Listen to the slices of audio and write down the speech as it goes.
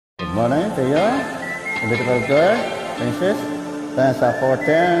morning to you, the beautiful girl, princess. Thanks for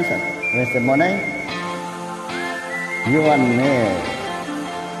 10 Wednesday morning. You and me.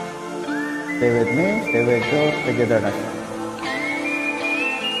 Stay with me, stay with you, togetherness.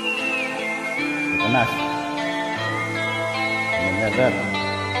 Togetherness. Together.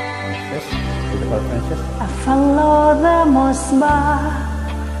 Princess, beautiful princess. I follow the Mosba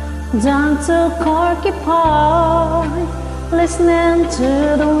down to Corky Park, listening to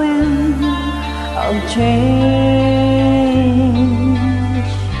the wind of change.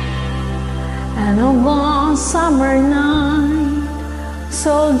 And a one summer night,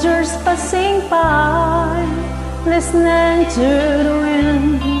 soldiers passing by, listening to the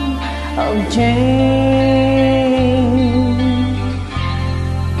wind of change.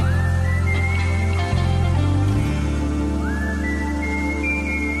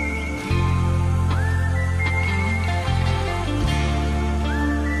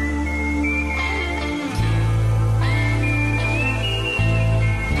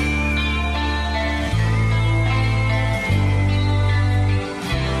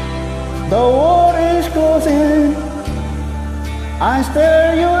 The war is closing. I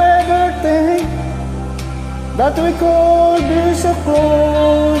still you ever think that we could be so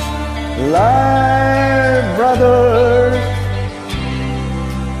close, like brothers.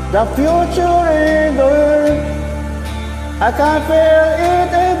 The future in the earth, I can feel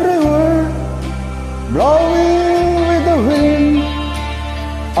it everywhere, blowing with the wind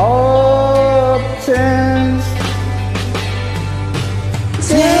of change.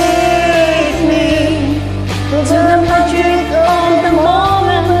 To the magic of the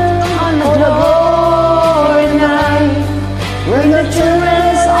moment on the glory night, when the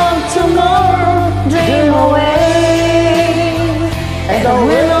children of tomorrow dream away, and the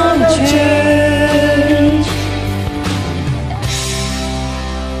wind of change.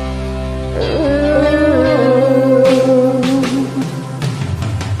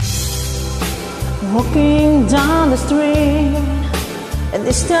 Walking down the street, a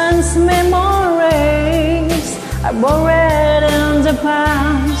distant memories are buried in the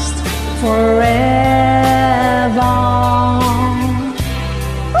past forever.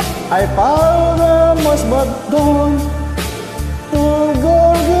 I found the most but gone to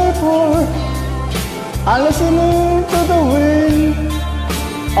Gorky Park. I'm listening to the wind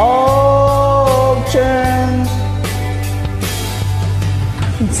of change.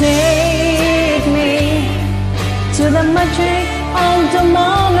 Take me to the magic of the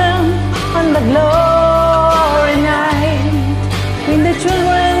moment on the glory night, when the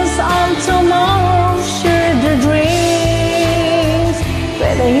children of tomorrow share their dreams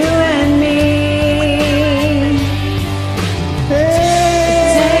with you and me.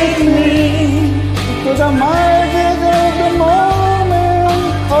 Take me to the magic of the moment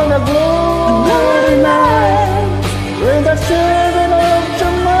on the glory night, when the children of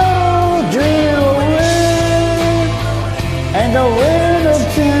tomorrow dream away, and the wind of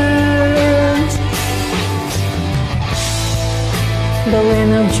change. The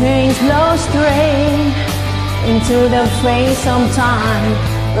wind of change blows straight into the face of time,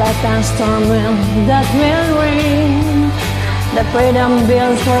 like a storm wind that will ring. The freedom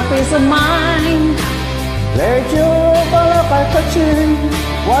builds for peace of mind. Let you follow by touching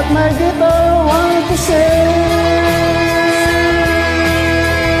what my guitar wants to say.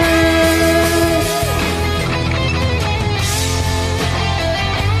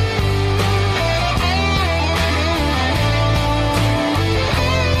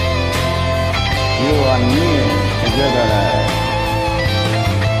 You and me together,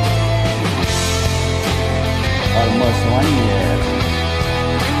 almost 1 year.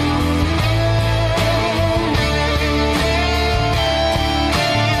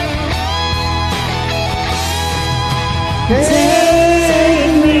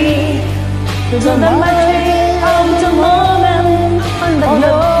 Take me to the magic of the moment on the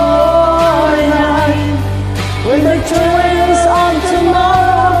glory night, when the children of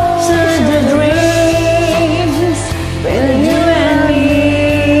tomorrow share their dreams with you and me.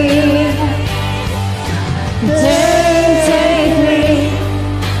 Take me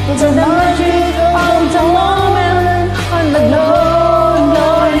to the magic of the moment on the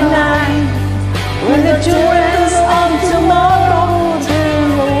glory night, when the children of tomorrow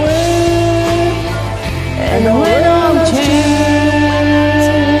dream away, and the wind of change.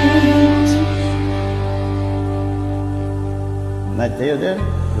 Night to you there.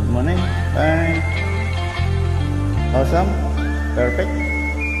 Good morning. Bye. Awesome. Perfect.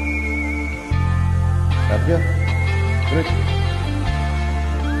 Love you. Great.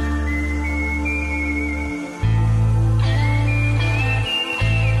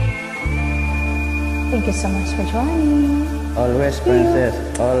 Thank you so much for joining. Always,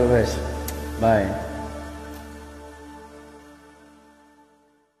 princess. Always. Bye.